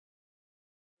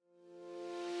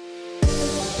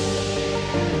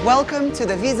Welcome to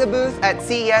the VESA booth at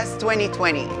CES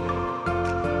 2020.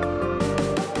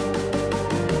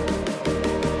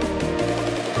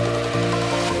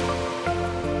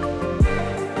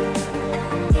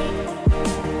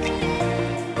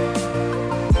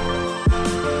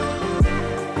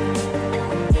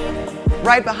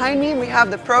 Right behind me, we have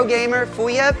the pro gamer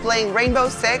Fuya playing Rainbow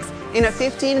Six in a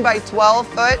 15 by 12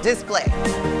 foot display.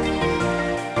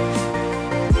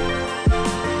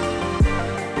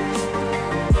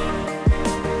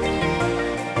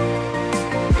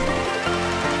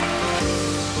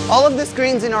 All of the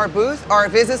screens in our booth are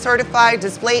VESA certified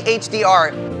Display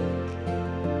HDR.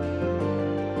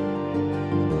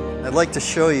 I'd like to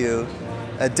show you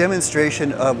a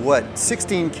demonstration of what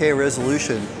 16K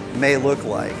resolution may look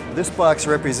like. This box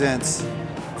represents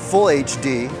full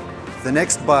HD. The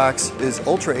next box is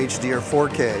Ultra HD or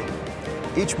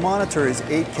 4K. Each monitor is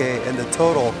 8K and the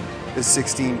total is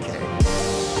 16K.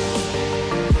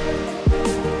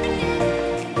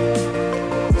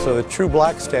 So the True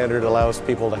Black standard allows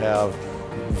people to have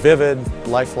vivid,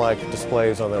 lifelike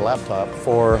displays on their laptop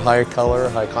for high color,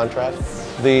 high contrast.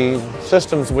 The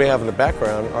systems we have in the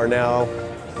background are now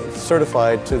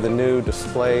certified to the new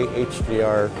Display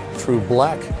HDR True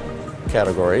Black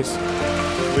categories.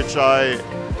 Which I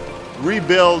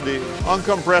rebuild the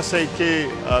uncompressed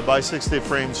 8K by 60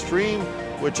 frame stream,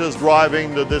 which is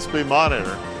driving the display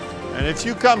monitor. And if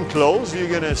you come close, you're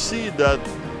going to see that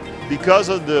because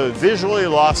of the visually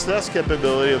lossless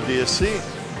capability of DSC,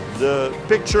 the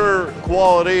picture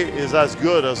quality is as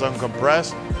good as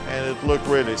uncompressed, and it looked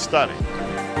really stunning.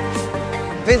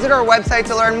 Visit our website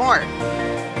to learn more.